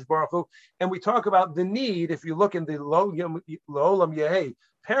HaKadosh Baruch Hu. And we talk about the need, if you look in the Lo Olam Yehei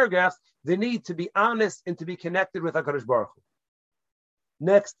paragraphs, the need to be honest and to be connected with HaKadosh Baruch Hu.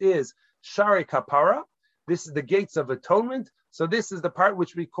 Next is Sharei Kapara. This is the gates of atonement. So this is the part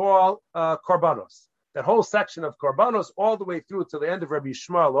which we call Korbanos. That whole section of Korbanos all the way through to the end of Rabbi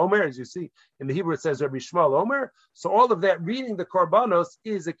Shmuel Omer. As you see in the Hebrew, it says Rabbi Shmuel Omer. So all of that, reading the Korbanos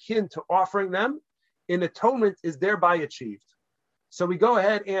is akin to offering them, and atonement is thereby achieved. So we go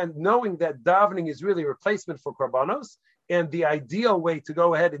ahead and knowing that davening is really a replacement for Korbanos, and the ideal way to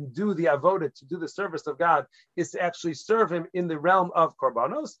go ahead and do the avodah, to do the service of God, is to actually serve him in the realm of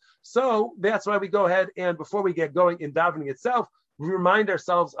Korbanos. So that's why we go ahead and before we get going in davening itself, we remind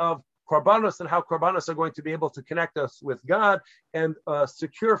ourselves of Korbanos and how Korbanos are going to be able to connect us with God and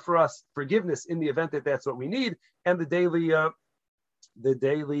secure for us forgiveness in the event that that's what we need, and the daily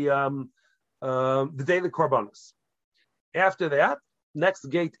Korbanos. After that, next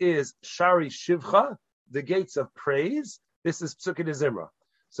gate is Sharei Shivcha, the gates of praise. This is Psukei Zimra.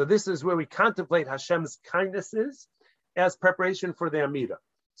 So this is where we contemplate Hashem's kindnesses as preparation for the Amidah.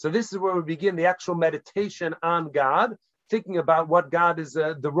 So this is where we begin the actual meditation on God, thinking about what God is,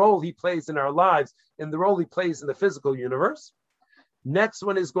 the role he plays in our lives and the role he plays in the physical universe. Next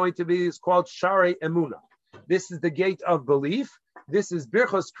one is going to be, is called Sharei Emunah. This is the gate of belief. This is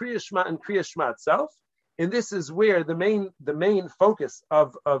Birchos Kriya Shema and Kriya Shema itself. And this is where the main focus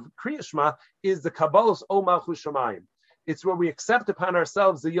of Kriya Shema is the Kabbalos O Malchus Shamayim. It's where we accept upon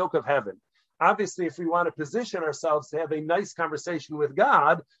ourselves the yoke of heaven. Obviously, if we want to position ourselves to have a nice conversation with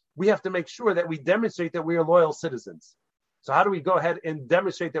God, we have to make sure that we demonstrate that we are loyal citizens. So how do we go ahead and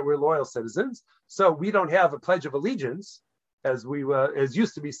demonstrate that we're loyal citizens? So we don't have a pledge of allegiance, as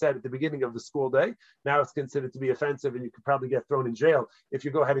used to be said at the beginning of the school day. Now it's considered to be offensive, and you could probably get thrown in jail if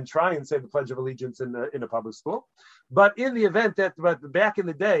you go ahead and try and say the Pledge of Allegiance in a public school. But in the event that back in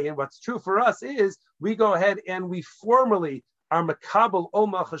the day, and what's true for us is we go ahead and we formally are makabel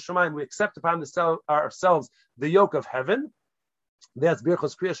omach hashemayim. We accept upon ourselves the yoke of heaven. That's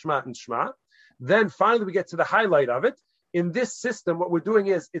birchos kriya shema and shema. Then finally we get to the highlight of it. In this system, what we're doing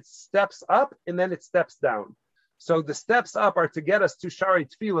is it steps up and then it steps down. So the steps up are to get us to Shari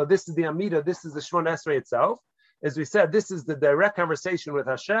Tefillah. This is the Amida. This is the Shemona Esrei itself. As we said, this is the direct conversation with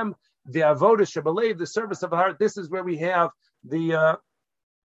Hashem. The Avodah Shebelev, the service of the heart. This is where we have the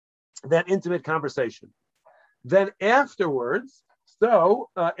that intimate conversation. Then afterwards,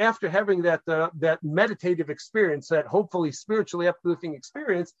 after having that meditative experience, that hopefully spiritually uplifting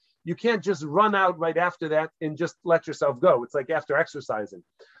experience, you can't just run out right after that and just let yourself go. It's like after exercising.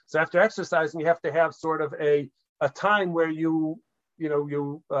 So after exercising, you have to have sort of a time where you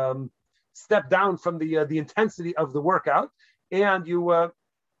step down from the intensity of the workout, and you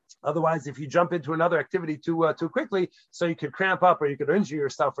otherwise, if you jump into another activity too quickly, so you could cramp up or you could injure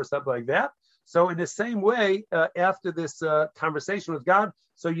yourself or something like that. So in the same way, after this conversation with God,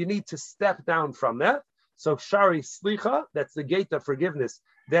 so you need to step down from that. So Shari Slicha, that's the gate of forgiveness.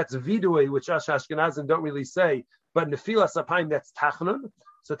 That's Vidui, which us Ashkenazim don't really say, but Nefilas Apayim, that's Tachnun.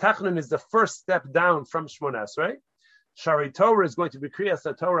 So Tachnun is the first step down from Shmona Esrei. Shari Torah is going to be Kriyas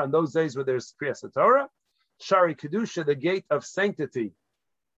HaTorah on those days where there's Kriyas HaTorah. Shari Kedusha, the gate of sanctity,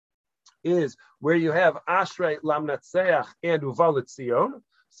 is where you have Ashrei Lamnatseach and Uvalit Zion.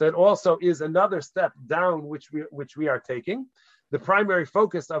 So it also is another step down which we are taking. The primary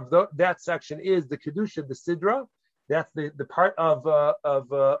focus of that section is the Kedusha, the Sidra. That's the part of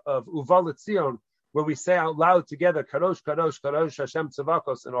Uvalit Zion, where we say out loud together, Kadosh, Kadosh, Kadosh, Hashem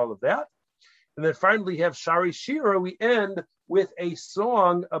Tzavakos, and all of that. And then finally have Shari Shira. We end with a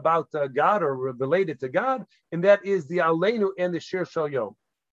song about God or related to God, and that is the Aleinu and the Shir Shal Yom.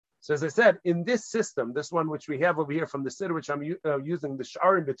 So as I said, in this system, this one which we have over here from the Siddur, which I'm using, the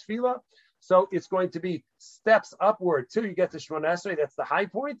Sh'arim B'Tefillah, so it's going to be steps upward till you get to Shemona Esrei. That's the high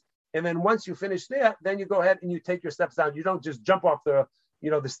point. And then once you finish that, then you go ahead and you take your steps down. You don't just jump off the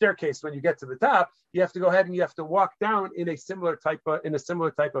staircase when you get to the top. You have to go ahead and you have to walk down in a similar type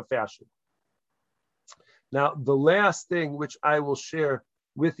of fashion. Now, the last thing which I will share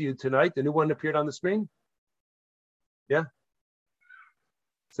with you tonight, the new one appeared on the screen. Yeah.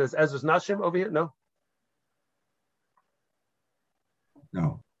 It says Ezra's Nashim over here. No.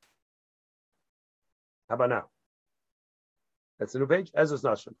 No. How about now? That's the new page. Ezra's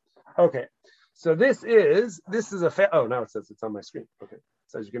Nashim. Okay. So this is oh, now it says it's on my screen. Okay.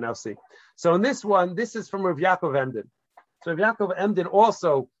 So as you can now see. So in this one, this is from Rav Yaakov Emden. So Rav Yaakov Emden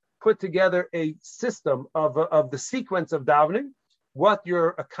also put together a system of the sequence of davening, what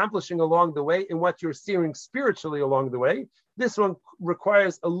you're accomplishing along the way and what you're seeing spiritually along the way. This one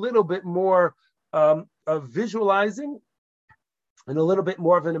requires a little bit more of visualizing and a little bit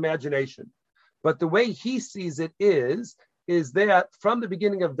more of an imagination. But the way he sees it is that from the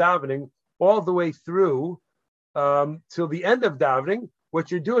beginning of davening all the way through till the end of davening, what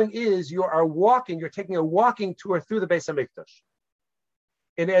you're doing is you're taking a walking tour through the Beis HaMikdash.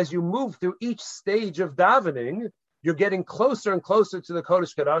 And as you move through each stage of davening, you're getting closer and closer to the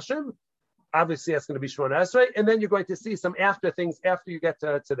Kodesh Kodashim. Obviously, that's going to be Shemona Esrei. And then you're going to see some after things after you get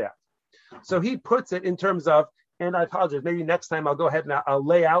to that. So he puts it in terms of, and I apologize, maybe next time I'll go ahead and I'll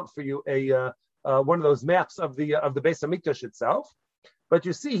lay out for you one of those maps of the Beis HaMikdash itself. But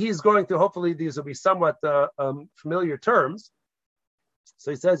you see, he's going through, hopefully these will be somewhat familiar terms.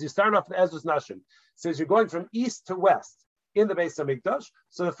 So he says, you start off in Ezra's Nashim. Says you're going from east to west in the Beis HaMikdash.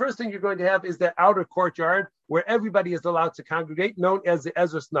 So the first thing you're going to have is that outer courtyard where everybody is allowed to congregate, known as the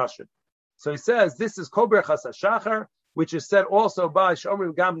Ezra's Nashim. So he says, this is Kol Berachas HaShachar, which is said also by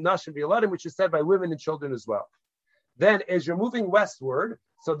Shomrim Gam Nashim V'Yeladim, which is said by women and children as well. Then as you're moving westward,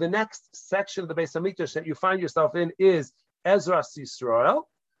 so the next section of the Beis HaMikdash that you find yourself in is Ezras Yisrael.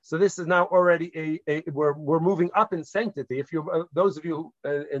 So this is now already we're moving up in sanctity. If you those of you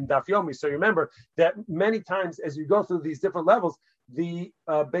in Daf Yomi, so remember that many times as you go through these different levels, the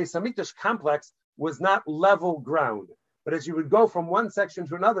Beis HaMikdash complex was not level ground. But as you would go from one section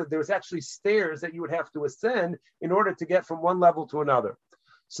to another, there was actually stairs that you would have to ascend in order to get from one level to another.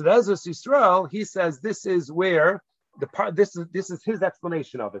 So the Ezras Yisrael, he says this is where the part. This is his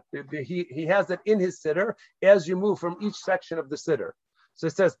explanation of it. He has it in his siddur as you move from each section of the siddur. So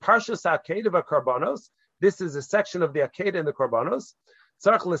it says Parshas Akedah v'Karbanos. This is a section of the Akedah and the Karbanos.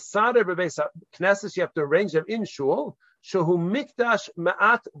 Tzarich l'sader b'beis Knesset. You have to arrange them in shul. Shehu mikdash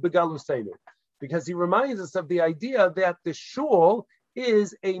ma'at begaluseinu. because he reminds us of the idea that the shul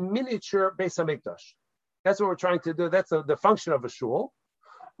is a miniature Beis Hamikdash. That's what we're trying to do. That's the function of a shul.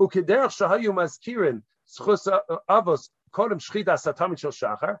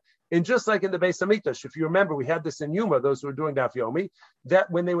 And just like in the Beis Hamikdash, if you remember, we had this in Yuma, those who were doing Daf Yomi,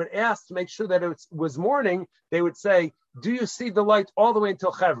 that when they would ask to make sure that it was morning, they would say, do you see the light all the way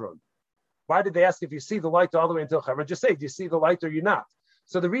until Chevron? Why did they ask if you see the light all the way until Chevron? Just say, do you see the light or you not?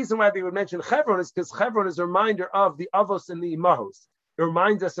 So the reason why they would mention Chevron is because Chevron is a reminder of the Avos and the Imahos. It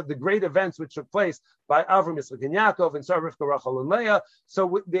reminds us of the great events which took place by Avram, Yitzchak, and Yaakov, and Sarah, Rivka, Rachel, and Leah.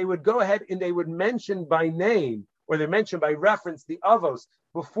 So they would go ahead and they would mention by name, or they mention by reference the Avos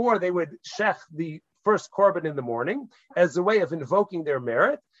before they would shech the first korban in the morning as a way of invoking their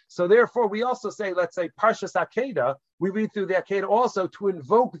merit. So therefore, we also say, let's say, Parshas Akedah, we read through the Akedah also to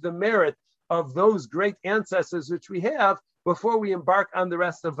invoke the merit of those great ancestors which we have before we embark on the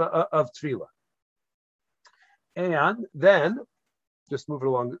rest of Tefillah. And then, just moving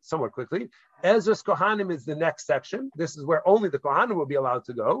along somewhat quickly, Ezra's Kohanim is the next section. This is where only the Kohanim will be allowed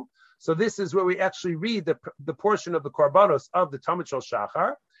to go. So this is where we actually read the portion of the Korbanos of the Talmud Shel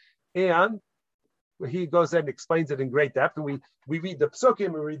Shachar, and he goes and explains it in great depth. And we read the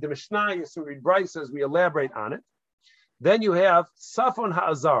Psukim, we read the Mishnayos, we read Braisos, we elaborate on it. Then you have Safon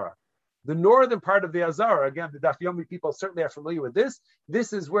HaAzara, the northern part of the Azara. Again, the Daf Yomi people certainly are familiar with this.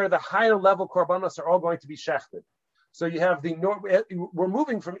 This is where the higher level Korbanos are all going to be shechted. So you have we're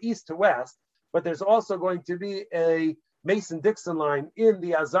moving from east to west, but there's also going to be a Mason-Dixon line in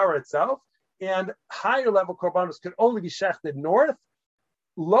the Azara itself, and higher level korbanos could only be shechted north.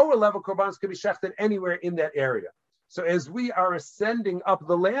 Lower level korbanos could be shechted anywhere in that area. So as we are ascending up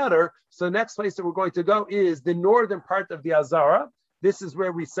the ladder, so the next place that we're going to go is the northern part of the Azara. This is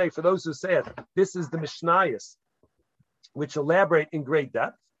where we say, for those who say it, this is the Mishnayos, which elaborate in great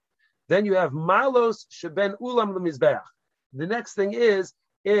depth. Then you have Malos Sheben Ulam Lemizbeach. The next thing is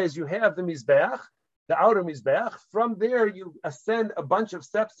you have the Mizbeach, the outer Mizbeach. From there, you ascend a bunch of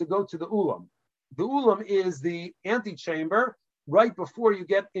steps to go to the Ulam. The Ulam is the antechamber right before you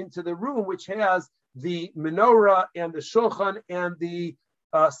get into the room, which has the menorah and the shulchan and the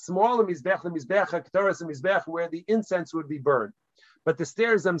smaller Mizbeach, the Mizbeach HaKetoras and Mizbeach, where the incense would be burned. But the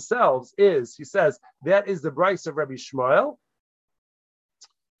stairs themselves he says, that is the Bryce of Rabbi Shmuel.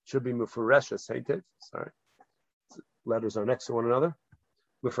 Should be Mufareshes Heitiv. Sorry. Letters are next to one another.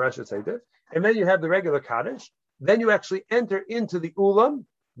 Mufareshes Heitiv. And then you have the regular Kaddish. Then you actually enter into the Ulam.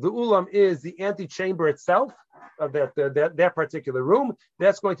 The Ulam is the antechamber itself of that particular room.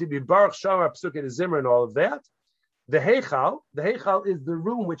 That's going to be Baruch Shara, Psukim, Zimmer, and all of that. The Heichal is the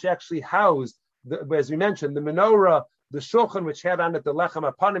room which actually housed, as we mentioned, the menorah, the shulchan, which had on it the lechem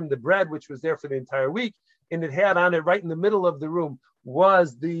apanim, the bread, which was there for the entire week, and it had on it right in the middle of the room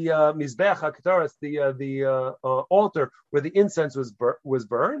was the mizbech haketoras, the altar where the incense was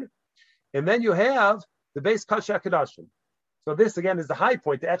burned, and then you have the base Kodesh HaKodashim. So this again is the high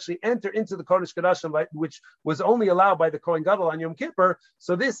point to actually enter into the Kodesh HaKodashim, which was only allowed by the Kohen Gadol on Yom Kippur.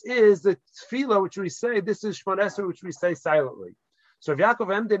 So this is the tefillah which we say. This is Shmon Esrei which we say silently. So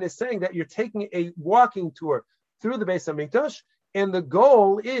Yaakov Emden is saying that you're taking a walking tour through the Beis Hamikdash, and the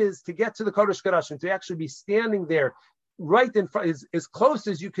goal is to get to the Kodesh HaKodashim, to actually be standing there right in front, as close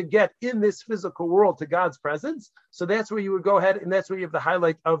as you could get in this physical world to God's presence. So that's where you would go ahead, and that's where you have the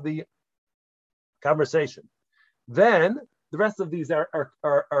highlight of the conversation. Then the rest of these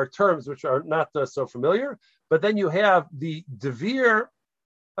are terms which are not so familiar, but then you have the Devir.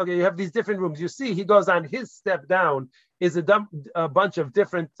 Okay, you have these different rooms. You see, he goes on his step down is a bunch of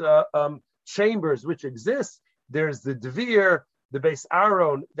different chambers which exist. There's the Devir, the Beis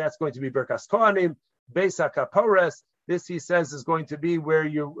Aaron, that's going to be Birkas Kohanim, Beis HaKapores. This, he says, is going to be where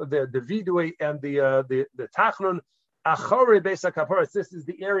the Vidui and the Tachnun. Achore Beis HaKapores, this is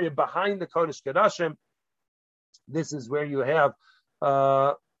the area behind the Kodesh Kodashim. This is where you have,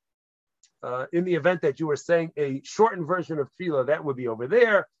 in the event that you were saying a shortened version of Tefillah, that would be over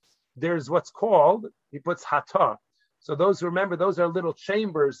there. There's what's called, he puts Hatah. So those who remember, those are little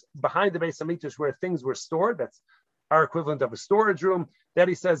chambers behind the Beis Hamikdash where things were stored. That's our equivalent of a storage room. That,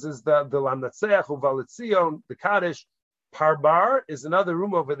 he says, is the Lamnatzech, Uvaletzion, the Kaddish. Parbar is another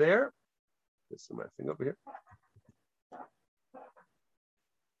room over there. There's my thing over here.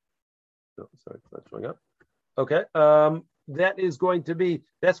 No, sorry, it's not showing up. Okay, that's going to be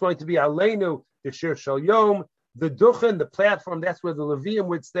Aleinu, the Shir Shel Yom, the Duchen, the platform. That's where the Levium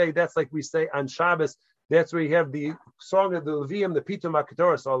would stay. That's like we say on Shabbos. That's where you have the song of the Levium, the Pitum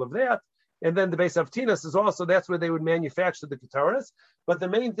HaKetoras, all of that. And then the Beis Avtinas is also, that's where they would manufacture the Ketoras. But the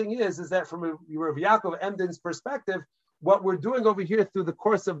main thing is that from Rav Yaakov Emden's perspective, what we're doing over here through the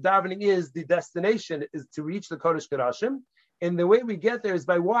course of davening is the destination is to reach the Kodesh Kodashim. And the way we get there is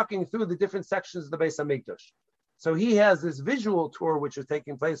by walking through the different sections of the Beis HaMikdash. So he has this visual tour which is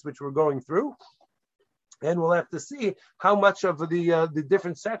taking place, which we're going through. And we'll have to see how much of the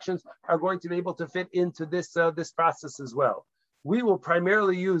different sections are going to be able to fit into this process as well. We will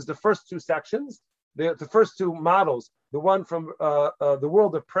primarily use the first two sections, the first two models, the one from the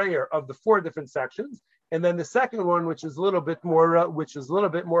world of prayer of the four different sections, and then the second one, which is a little bit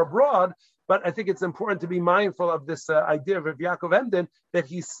more broad. But I think it's important to be mindful of this idea of Yaakov Emden, that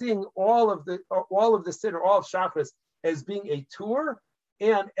he's seeing all of the Siddur, all of Shachris, as being a tour.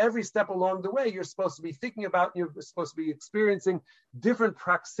 And every step along the way, you're supposed to be thinking about, you're supposed to be experiencing different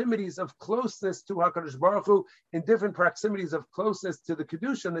proximities of closeness to HaKadosh Baruch Hu, and different proximities of closeness to the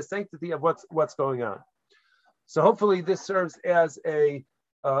Kedusha and the sanctity of what's going on. So hopefully this serves as an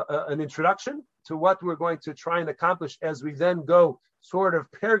introduction to what we're going to try and accomplish as we then go sort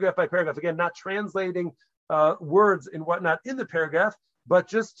of paragraph by paragraph. Again, not translating words and whatnot in the paragraph, but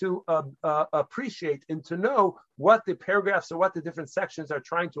just to appreciate and to know what the paragraphs or what the different sections are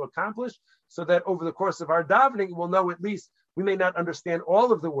trying to accomplish, so that over the course of our davening, we'll know at least, we may not understand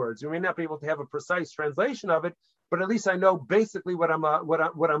all of the words, we may not be able to have a precise translation of it, but at least I know basically what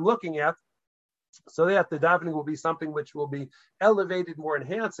I'm looking at, so that the davening will be something which will be elevated, more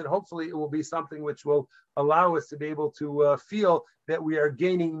enhanced, and hopefully it will be something which will allow us to be able to feel that we are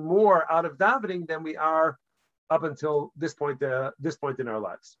gaining more out of davening than we are up until this point in our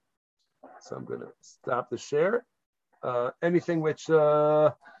lives. So I'm going to stop the share. Anything which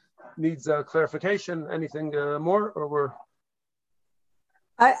needs clarification? Anything more, or we're?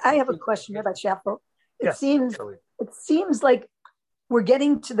 I have a question about Shafro. Yes, it seems like we're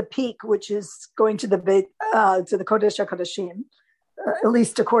getting to the peak, which is going to the Kodesh HaKodashim, at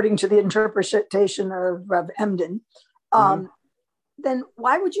least according to the interpretation of Rav Emden. Then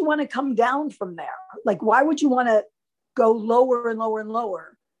why would you want to come down from there? Like, why would you want to go lower and lower and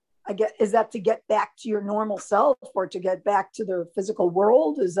lower? Is that to get back to your normal self, or to get back to the physical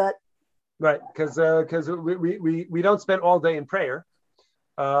world? Is that right? Because we don't spend all day in prayer.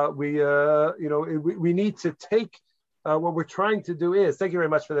 We need to take what we're trying to do is, thank you very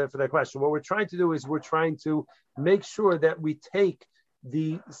much for that question. What we're trying to do is we're trying to make sure that we take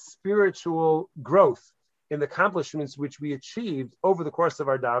the spiritual growth and the accomplishments which we achieved over the course of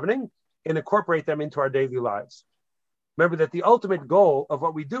our davening and incorporate them into our daily lives. Remember that the ultimate goal of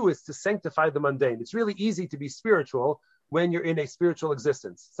what we do is to sanctify the mundane. It's really easy to be spiritual when you're in a spiritual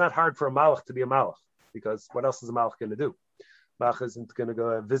existence. It's not hard for a malach to be a malach, because what else is a malach going to do? Malach isn't going to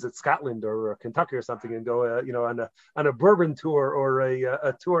go visit Scotland or Kentucky or something and go on a bourbon tour or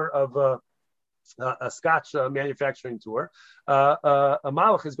a tour of a Scotch manufacturing tour. A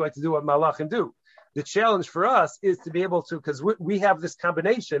malach is going to do what malachim do. The challenge for us is to be able to, because we have this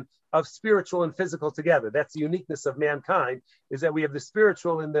combination of spiritual and physical together. That's the uniqueness of mankind, is that we have the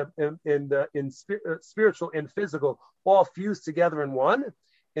spiritual and spiritual and physical all fused together in one.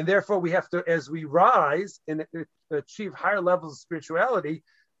 And therefore we have to, as we rise and achieve higher levels of spirituality,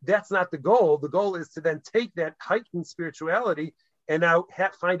 that's not the goal. The goal is to then take that heightened spirituality and now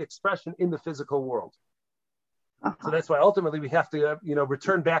find expression in the physical world. So that's why ultimately we have to,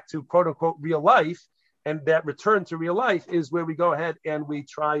 return back to quote unquote real life. And that return to real life is where we go ahead and we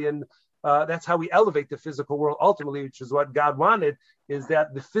try and that's how we elevate the physical world ultimately, which is what God wanted, is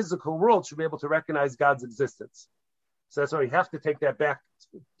that the physical world should be able to recognize God's existence. So that's why we have to take that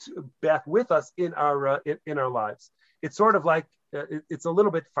back with us in our lives. It's sort of like it's a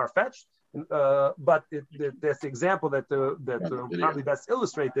little bit far-fetched, but that's the example that probably best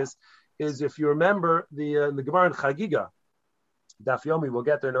illustrate this is if you remember the Gemara in Chagiga, Daf Yomi, we'll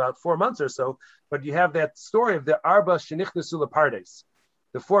get there in about 4 months or so, but you have that story of the Arba Shenichnesu Lepardes,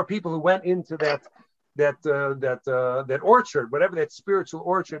 the 4 people who went into that orchard, whatever that spiritual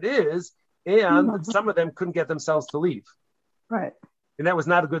orchard is, and some of them couldn't get themselves to leave. Right. And that was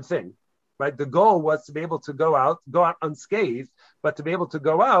not a good thing. Right? The goal was to be able to go out unscathed, but to be able to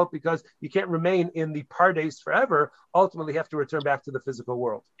go out, because you can't remain in the pardes forever, ultimately have to return back to the physical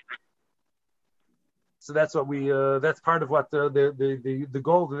world. So that's what that's part of what the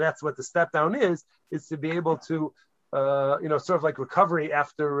goal, that's what the step down is to be able to, sort of like recovery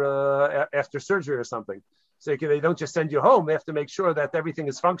after surgery or something. So they don't just send you home. They have to make sure that everything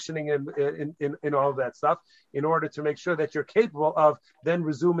is functioning in all of that stuff in order to make sure that you're capable of then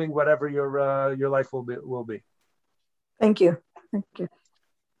resuming whatever your life will be. Thank you.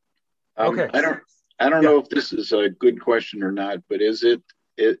 Okay. I don't know if this is a good question or not, but is it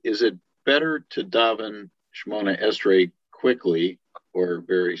better to daven Shemona Esrei quickly or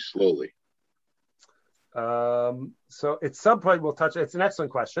very slowly? So at some point we'll touch. It's an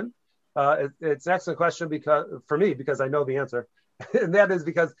excellent question. It's an excellent question because I know the answer, and that is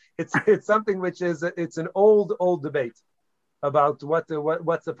because it's something which is it's an old debate about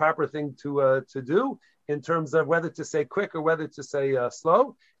what's the proper thing to do in terms of whether to say quick or whether to say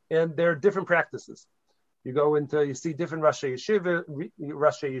slow, and there are different practices. You see different Rashi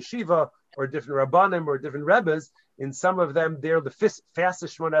Yeshiva, or different Rabbanim, or different Rebbes. In some of them, they're the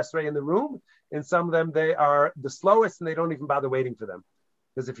fastest Shemona Esrei in the room. In some of them, they are the slowest, and they don't even bother waiting for them.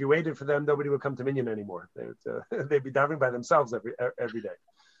 Because if you waited for them, nobody would come to Minyan anymore. They'd be davening by themselves every day.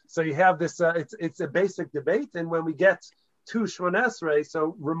 So you have this. It's a basic debate, and when we get to Shemona Esrei,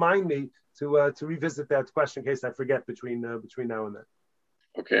 so remind me to revisit that question in case I forget between now and then.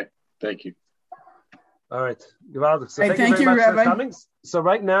 Okay, thank you. All right. So thank you very much for coming. So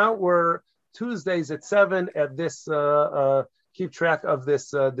right now we're Tuesdays at 7 at this, keep track of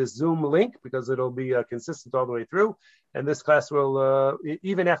this Zoom link because it'll be consistent all the way through. And this class will,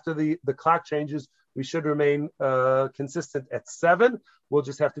 even after the clock changes, we should remain consistent at 7. We'll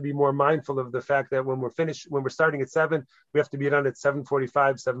just have to be more mindful of the fact that when we're starting at 7, we have to be done at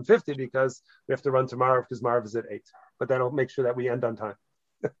 7:45, 7:50 because we have to run tomorrow because Marv is at 8. But that'll make sure that we end on time.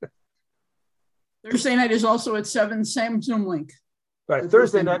 Thursday night is also at 7, same Zoom link. Right.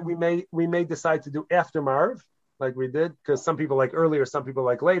 Thursday night we may decide to do after Marv, like we did, because some people like earlier, some people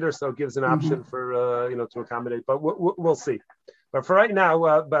like later, so it gives an option for to accommodate. But we'll see. But for right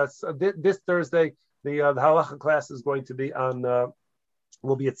now, this Thursday, the halacha class is going to be on.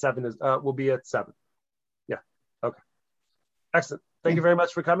 Will be at 7. Will be at 7. Yeah. Okay. Excellent. Thank you very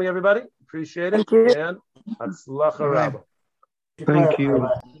much for coming, everybody. Appreciate it. And Hatzlacha Rabba. Thank you.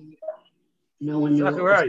 No one knew. Where are you?